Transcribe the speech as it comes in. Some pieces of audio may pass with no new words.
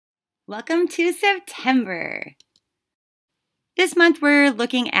Welcome to September. This month we're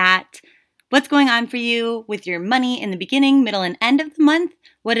looking at what's going on for you with your money in the beginning, middle, and end of the month.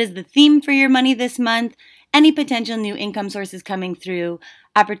 What is the theme for your money this month? Any potential new income sources coming through,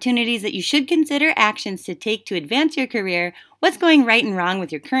 opportunities that you should consider, actions to take to advance your career, what's going right and wrong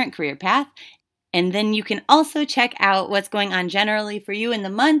with your current career path, and then you can also check out what's going on generally for you in the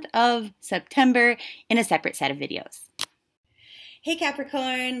month of September in a separate set of videos. Hey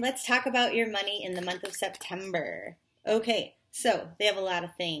Capricorn, let's talk about your money in the month of September. Okay, so they have a lot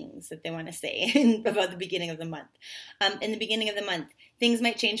of things that they want to say about the beginning of the month. In the beginning of the month, things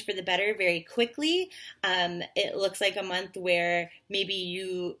might change for the better very quickly. It looks like a month where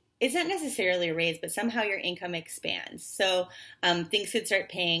maybe it's not necessarily a raise, but somehow your income expands. So things could start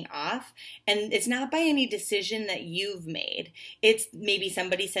paying off. And it's not by any decision that you've made. It's maybe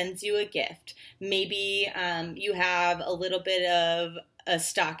somebody sends you a gift. Maybe you have a little bit of a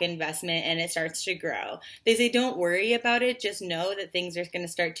stock investment and it starts to grow. They say don't worry about it. Just know that things are going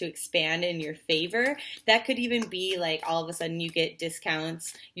to start to expand in your favor. That could even be like all of a sudden you get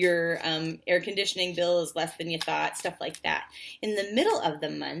discounts. Your air conditioning bill is less than you thought, stuff like that. In the middle of the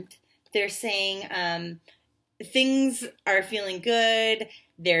month, they're saying things are feeling good.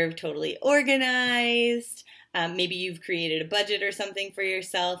 They're totally organized. Maybe you've created a budget or something for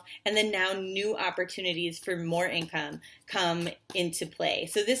yourself, and then now new opportunities for more income come into play.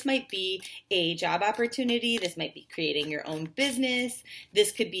 So this might be a job opportunity. This might be creating your own business.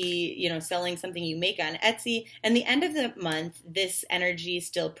 This could be, selling something you make on Etsy. And the end of the month, this energy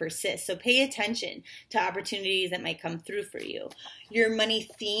still persists. So pay attention to opportunities that might come through for you. Your money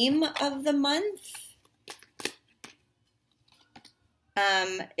theme of the month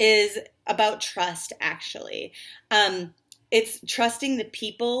is about trust, actually. It's trusting the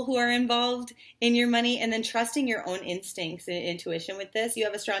people who are involved in your money and then trusting your own instincts and intuition with this. You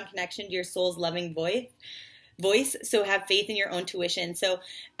have a strong connection to your soul's loving voice, so have faith in your own tuition. So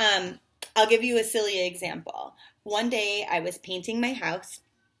I'll give you a silly example. One day I was painting my house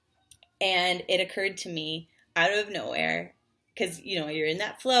and it occurred to me out of nowhere, because, you're in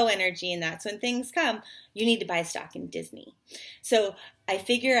that flow energy and that's when things come, you need to buy stock in Disney. So I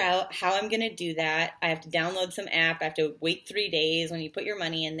figure out how I'm going to do that. I have to download some app. I have to wait 3 days when you put your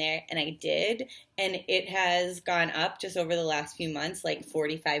money in there. And I did. And it has gone up just over the last few months, like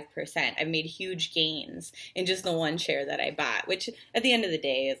 45%. I've made huge gains in just the one share that I bought, which at the end of the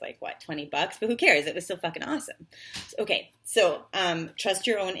day is like, what, 20 bucks? But who cares? It was still fucking awesome. Okay. So trust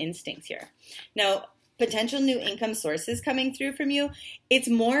your own instincts here. Now, potential new income sources coming through from you, it's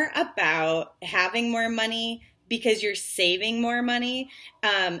more about having more money because you're saving more money.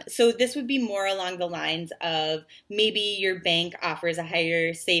 So this would be more along the lines of maybe your bank offers a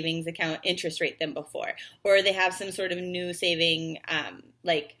higher savings account interest rate than before, or they have some sort of new saving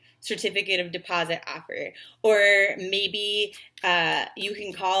like certificate of deposit offer, or maybe you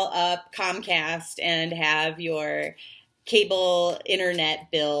can call up Comcast and have your cable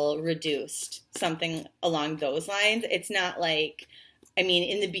internet bill reduced, something along those lines. It's not like, in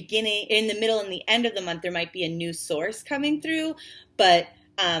the beginning, in the middle, and the end of the month, there might be a new source coming through, but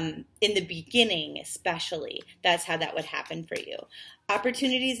in the beginning especially, that's how that would happen for you.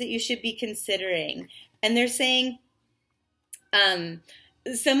 Opportunities that you should be considering. And they're saying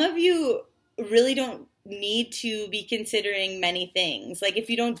some of you really don't need to be considering many things. Like if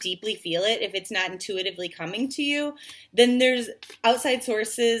you don't deeply feel it, if it's not intuitively coming to you, then there's outside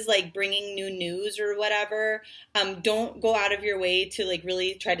sources like bringing new news or whatever. Don't go out of your way to like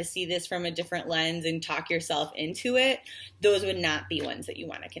really try to see this from a different lens and talk yourself into it. Those would not be ones that you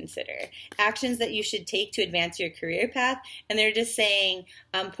want to consider. Actions that you should take to advance your career path. And they're just saying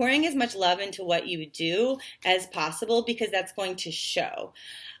pouring as much love into what you do as possible because that's going to show.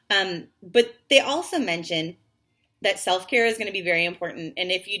 But they also mention that self-care is going to be very important. And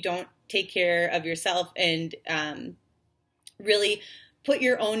if you don't take care of yourself and really put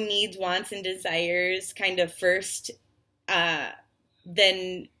your own needs, wants, and desires kind of first,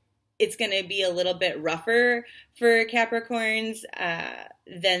 then it's going to be a little bit rougher for Capricorns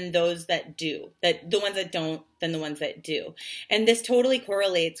than those that do. The ones that don't, than the ones that do. And this totally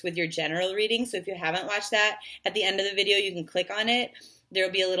correlates with your general reading. So if you haven't watched that, at the end of the video, you can click on it. There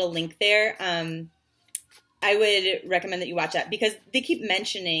will be a little link there. I would recommend that you watch that because they keep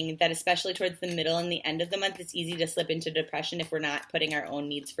mentioning that especially towards the middle and the end of the month, it's easy to slip into depression if we're not putting our own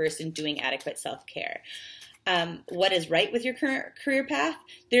needs first and doing adequate self-care. What is right with your current career path?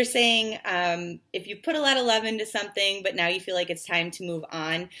 They're saying if you put a lot of love into something, but now you feel like it's time to move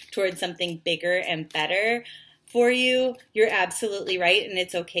on towards something bigger and better for you, you're absolutely right, and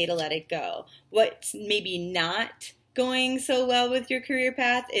it's okay to let it go. What's maybe not going so well with your career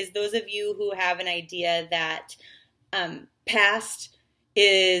path is those of you who have an idea that past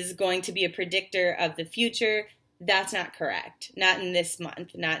is going to be a predictor of the future. That's not correct. Not in this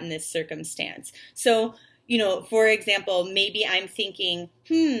month, not in this circumstance. So, you know, for example, maybe I'm thinking,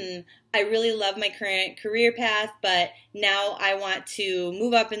 I really love my current career path, but now I want to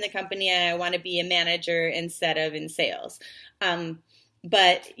move up in the company and I want to be a manager instead of in sales.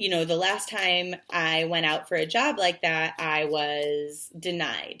 But, you know, the last time I went out for a job like that, I was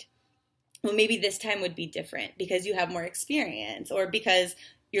denied. Well, maybe this time would be different because you have more experience or because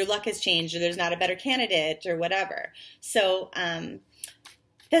your luck has changed or there's not a better candidate or whatever. So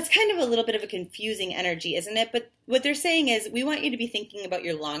that's kind of a little bit of a confusing energy, isn't it? But what they're saying is we want you to be thinking about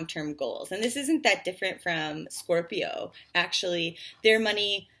your long-term goals. And this isn't that different from Scorpio. Actually, their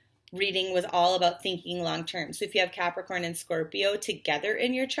money reading was all about thinking long-term. So if you have Capricorn and Scorpio together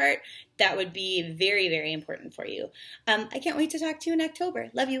in your chart, that would be very, very important for you. I can't wait to talk to you in October.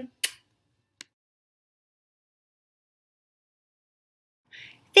 Love you.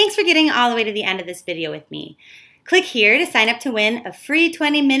 Thanks for getting all the way to the end of this video with me. Click here to sign up to win a free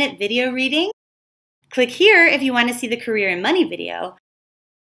 20-minute video reading. Click here if you want to see the career and money video.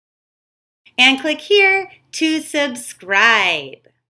 And click here to subscribe.